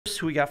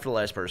Who we got for the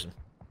last person?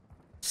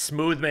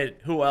 Smoothman.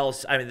 Who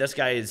else? I mean, this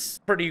guy is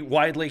pretty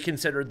widely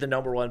considered the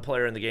 #1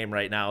 player in the game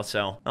right now,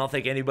 so I don't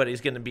think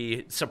anybody's going to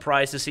be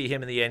surprised to see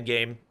him in the end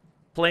game.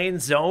 Playing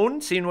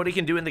zone, seeing what he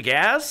can do in the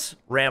gas.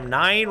 Ram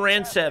 9,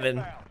 Ram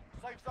 7.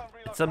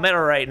 It's the meta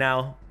right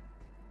now.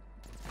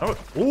 Oh,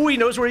 ooh, he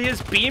knows where he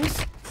is.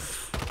 Beams.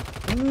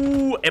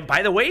 Ooh, and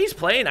by the way he's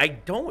playing, I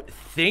don't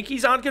think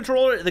he's on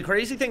controller. The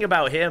crazy thing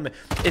about him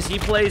is he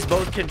plays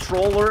both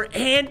controller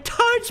and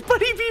touch,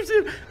 but he beams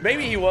him.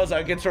 Maybe he was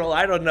on controller.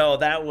 I don't know.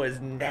 That was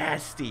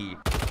nasty.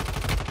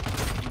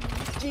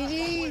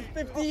 GG,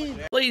 15.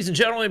 Ladies and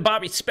gentlemen,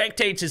 Bobby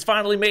Spectates has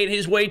finally made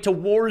his way to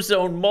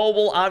Warzone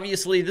Mobile.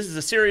 Obviously, this is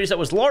a series that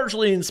was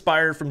largely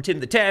inspired from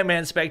Tim the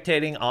Tatman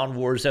spectating on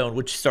Warzone,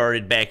 which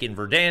started back in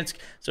Verdansk.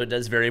 So it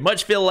does very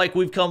much feel like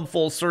we've come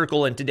full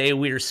circle, and today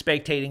we are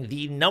spectating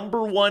the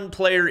 #1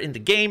 player in the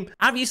game.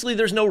 Obviously,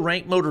 there's no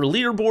rank mode or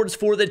leaderboards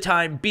for the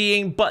time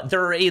being, but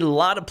there are a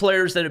lot of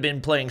players that have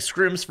been playing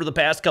scrims for the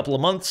past couple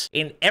of months,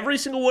 and every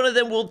single one of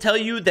them will tell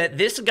you that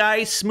this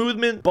guy,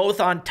 Smoothman,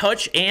 both on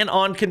touch and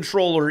on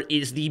controller,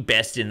 is the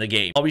best in the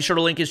game. I'll be sure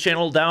to link his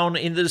channel down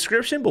in the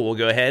description, but we'll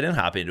go ahead and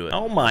hop into it.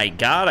 Oh my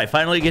god, I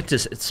finally get to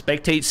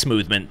spectate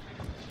Smoothman.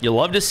 You'll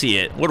love to see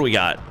it. What do we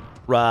got?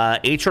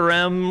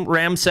 HRM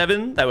Ram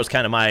 7. That was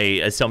kind of my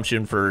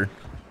assumption for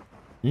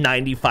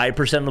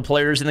 95% of the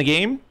players in the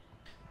game.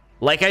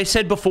 Like I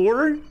said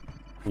before,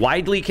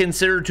 widely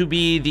considered to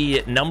be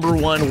the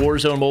 #1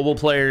 Warzone Mobile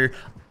player,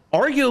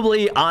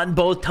 arguably on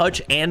both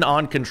touch and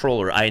on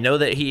controller. I know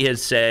that he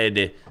has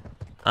said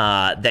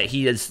that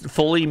he has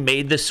fully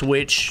made the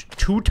switch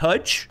to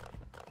touch,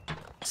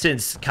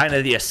 since kind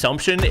of the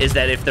assumption is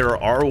that if there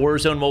are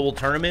Warzone Mobile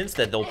tournaments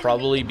that they'll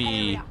probably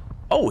be...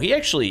 Oh, he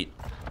actually...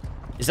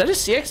 Is that a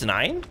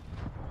CX-9?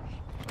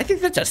 I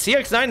think that's a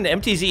CX-9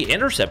 and MTZ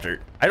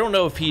Interceptor. I don't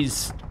know if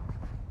he's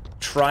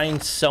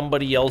trying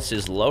somebody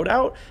else's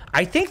loadout.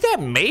 I think that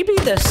may be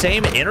the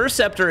same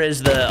Interceptor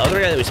as the other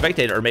guy that we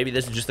spectated, or maybe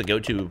this is just the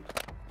go-to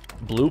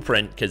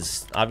blueprint,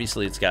 because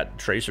obviously it's got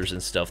tracers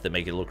and stuff that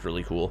make it look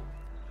really cool.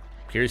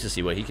 Curious to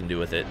see what he can do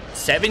with it.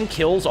 7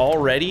 kills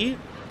already.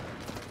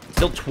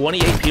 Still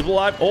 28 people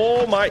alive.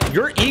 Oh my,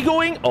 you're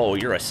egoing? Oh,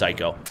 you're a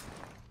psycho.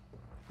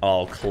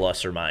 Oh,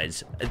 cluster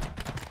mines.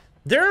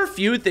 There are a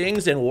few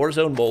things in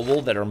Warzone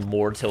Mobile that are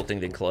more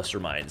tilting than cluster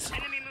mines.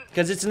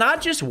 Because it's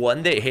not just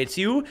one that hits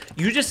you.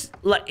 You just,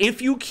 like,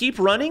 if you keep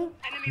running,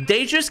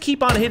 they just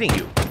keep on hitting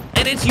you.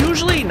 And it's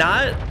usually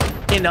not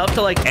enough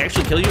to, like,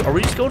 actually kill you. Are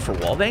we just going for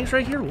wall bangs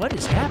right here? What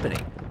is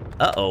happening?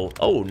 Uh-oh.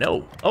 Oh,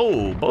 no.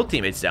 Oh, both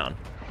teammates down.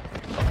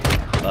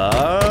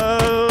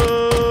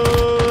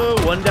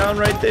 One down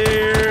right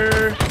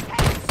there.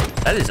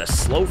 That is a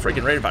slow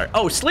freaking rate of fire.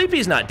 Oh,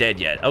 Sleepy's not dead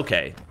yet.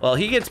 Okay. Well,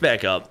 he gets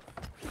back up.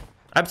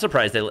 I'm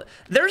surprised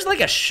there's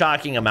like a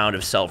shocking amount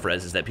of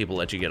self-reses that people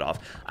let you get off.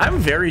 I'm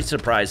very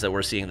surprised that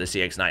we're seeing the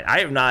CX-9. I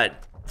have not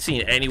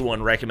seen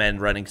anyone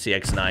recommend running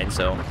CX-9,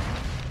 so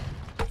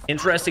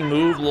interesting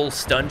move. Little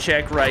stun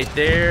check right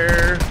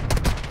there.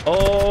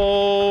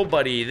 Oh,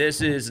 buddy,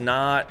 this is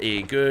not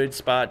a good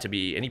spot to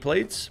be. Any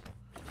plates?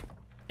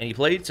 Any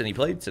plates? Any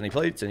plates? Any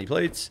plates? Any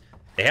plates?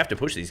 They have to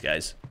push these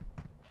guys.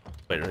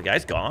 Wait, are the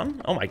guys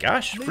gone? Oh my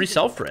gosh, free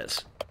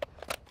self-res.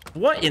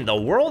 What in the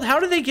world? How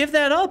did they give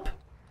that up?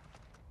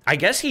 I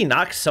guess he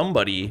knocked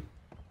somebody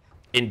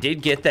and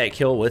did get that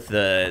kill with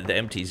the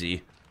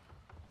MTZ.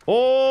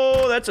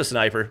 Oh, that's a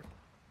sniper.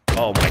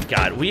 Oh my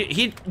god,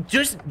 he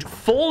just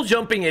full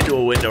jumping into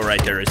a window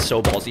right there is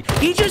so ballsy.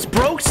 He just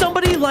broke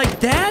somebody like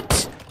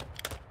that?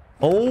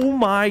 Oh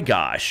my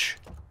gosh.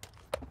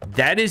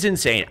 That is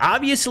insane.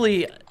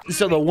 Obviously,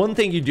 so the one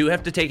thing you do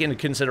have to take into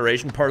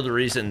consideration, part of the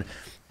reason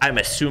I'm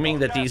assuming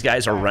that these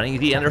guys are running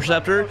the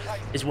Interceptor,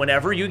 is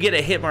whenever you get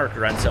a hit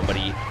marker on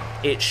somebody,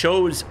 it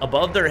shows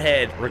above their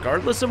head,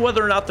 regardless of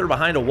whether or not they're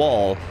behind a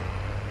wall,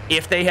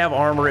 if they have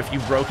armor, if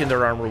you've broken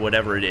their armor,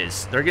 whatever it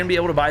is. They're going to be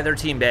able to buy their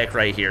team back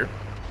right here.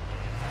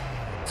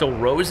 So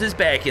Rose is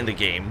back in the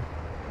game.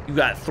 You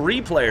got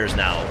 3 players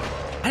now.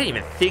 I didn't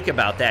even think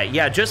about that.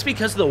 Yeah, just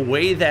because of the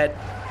way that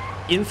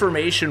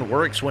information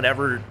works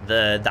whenever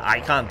the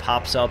icon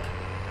pops up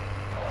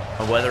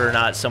on whether or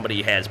not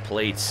somebody has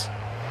plates,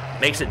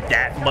 makes it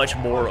that much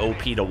more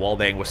OP to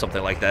wallbang with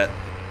something like that.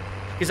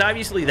 Because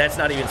obviously that's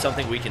not even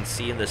something we can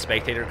see in the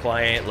spectator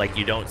client. Like,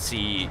 you don't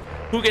see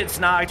who gets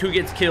knocked, who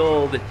gets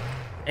killed,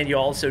 and you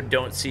also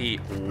don't see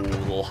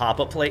little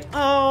hop-up play.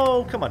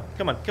 Oh, come on,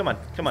 come on, come on,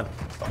 come on.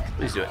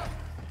 Please do it.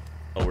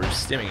 Oh, we're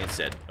just stimming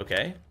instead.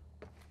 Okay.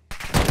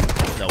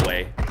 No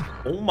way.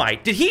 Oh my,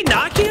 did he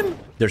knock him?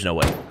 There's no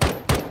way.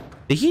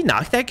 Did he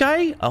knock that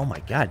guy? Oh my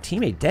god,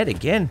 teammate dead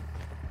again.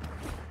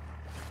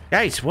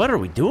 Guys, what are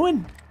we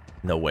doing?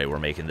 No way we're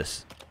making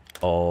this.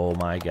 Oh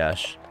my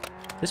gosh.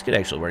 This could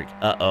actually work.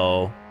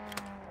 Uh-oh.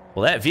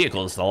 Well, that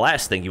vehicle is the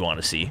last thing you want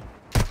to see.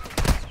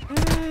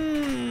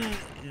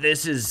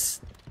 This is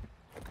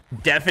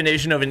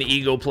definition of an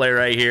ego play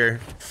right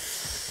here.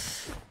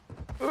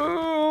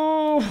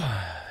 Oh,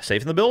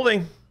 safe in the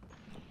building.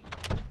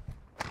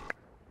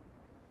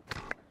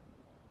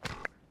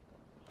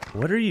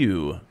 What are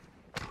you?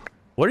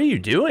 What are you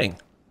doing?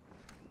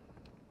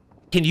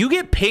 Can you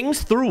get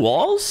pings through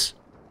walls?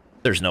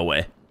 There's no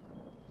way.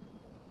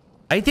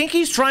 I think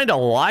he's trying to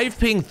live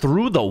ping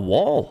through the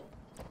wall.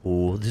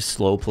 Ooh, this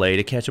slow play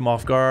to catch him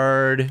off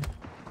guard.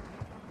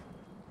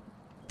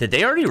 Did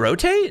they already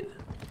rotate?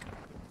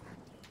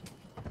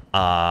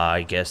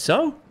 I guess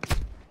so.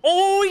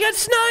 Oh, he got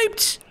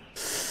sniped!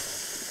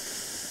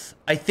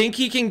 I think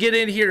he can get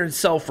in here and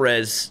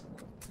self-res.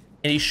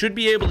 And he should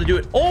be able to do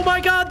it. Oh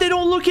my god, they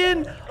don't look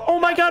in! Oh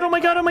my god, oh my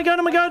god, oh my god,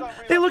 oh my god!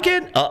 They look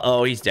in!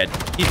 Uh-oh, he's dead.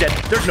 He's dead.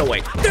 There's no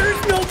way.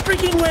 There's no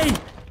freaking way!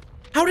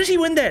 How does he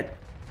win that?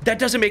 That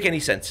doesn't make any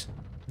sense.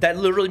 That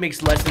literally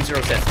makes less than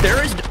 0 sense.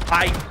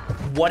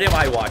 What am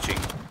I watching?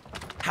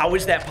 How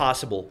is that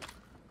possible?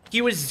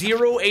 He was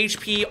 0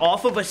 HP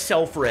off of a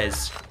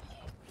self-res.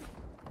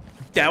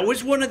 That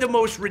was one of the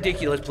most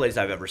ridiculous plays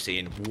I've ever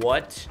seen.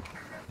 What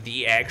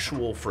the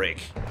actual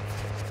frick?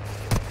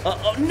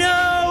 Uh-oh,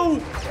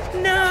 no!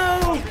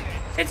 No!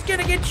 It's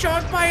gonna get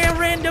shocked by a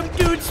random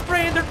dude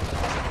spraying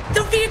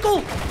the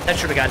vehicle! That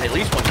should have gotten at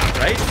least one knock,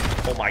 right?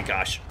 Oh my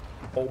gosh.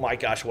 Oh my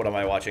gosh, what am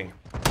I watching?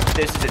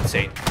 This is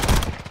insane.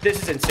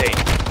 This is insane.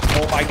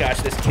 Oh my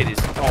gosh, this kid is...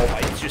 Oh my,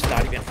 it's just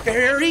not even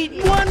fair.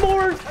 One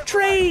more!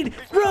 Trade!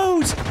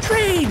 Rose!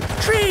 Trade!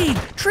 Trade!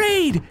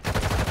 Trade!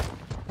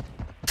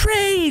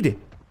 Trade!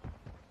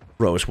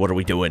 Rose, what are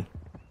we doing?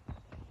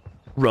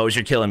 Rose,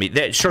 you're killing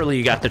me. Surely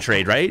you got the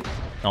trade, right?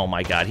 Oh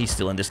my god, he's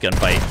still in this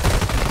gunfight.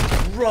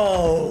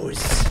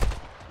 Rose!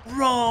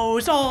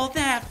 Rose, all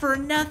that for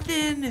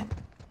nothing!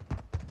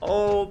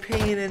 Oh,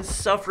 pain and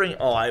suffering.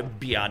 Oh, I'm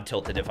beyond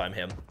tilted if I'm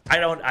him.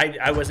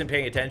 I wasn't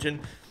paying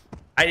attention.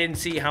 I didn't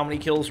see how many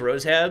kills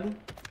Rose had.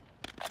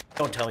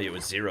 Don't tell me it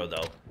was 0,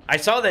 though. I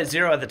saw that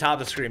 0 at the top of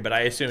the screen, but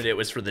I assumed it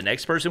was for the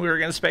next person we were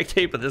going to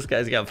spectate, but this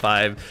guy's got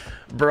 5.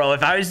 Bro,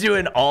 if I was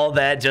doing all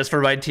that just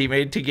for my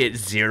teammate to get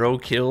 0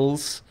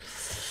 kills...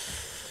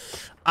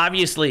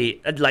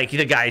 Obviously, like,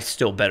 the guy's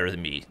still better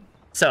than me.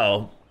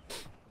 So,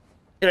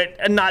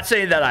 I'm not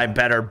saying that I'm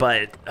better,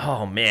 but,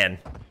 oh, man.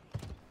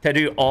 To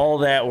do all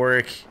that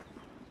work,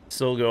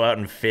 still go out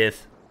in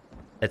 5th.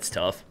 That's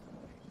tough.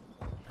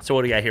 So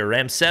what do we got here?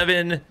 Ram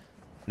 7.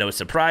 No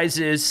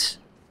surprises.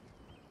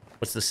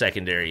 What's the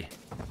secondary?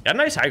 Got a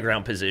nice high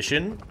ground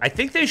position. I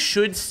think they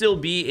should still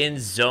be in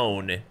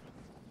zone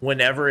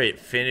whenever it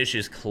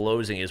finishes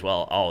closing as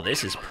well. Oh,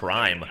 this is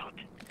prime.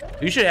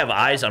 You should have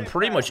eyes on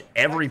pretty much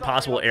every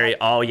possible area.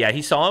 Oh, yeah,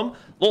 he saw him.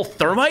 Little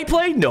thermite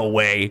play? No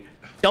way.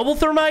 Double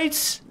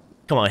thermites?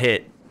 Come on,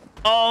 hit.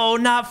 Oh,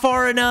 not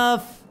far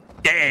enough.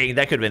 Dang,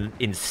 that could have been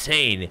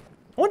insane.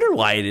 I wonder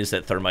why it is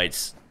that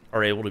thermites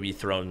are able to be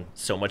thrown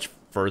so much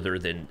further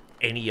than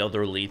any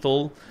other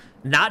lethal.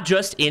 Not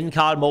just in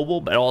COD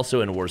Mobile, but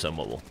also in Warzone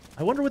Mobile.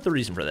 I wonder what the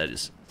reason for that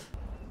is.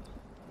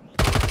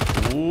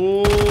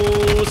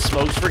 Ooh,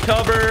 smokes for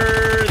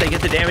cover. They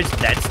get the damage.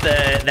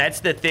 That's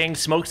the thing.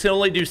 Smokes can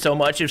only do so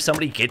much if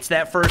somebody gets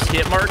that first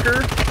hit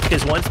marker,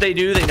 because once they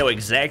do, they know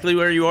exactly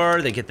where you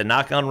are. They get the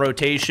knock-on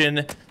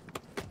rotation,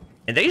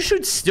 and they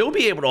should still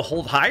be able to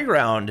hold high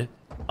ground.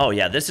 Oh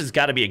yeah, this has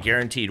got to be a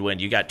guaranteed win.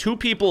 You got 2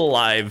 people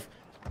alive.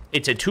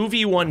 It's a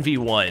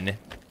 2v1v1.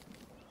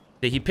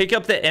 Did he pick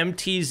up the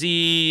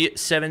MTZ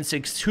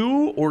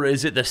 762, or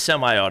is it the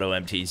semi-auto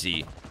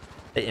MTZ?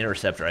 The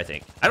Interceptor, I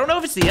think. I don't know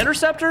if it's the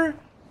Interceptor.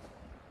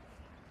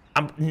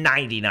 I'm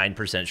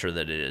 99% sure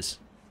that it is.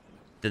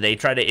 Did they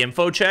try to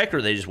info check,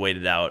 or they just wait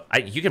it out?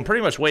 You can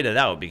pretty much wait it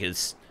out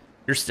because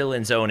you're still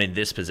in zone in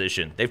this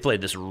position. They've played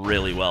this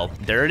really well.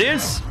 There it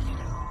is.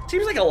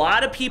 Seems like a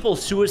lot of people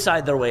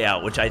suicide their way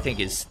out, which I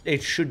think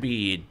it should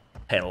be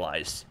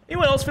penalized.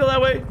 Anyone else feel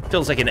that way?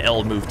 Feels like an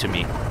L move to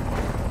me.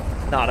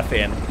 Not a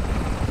fan.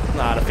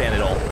 Not a fan at all.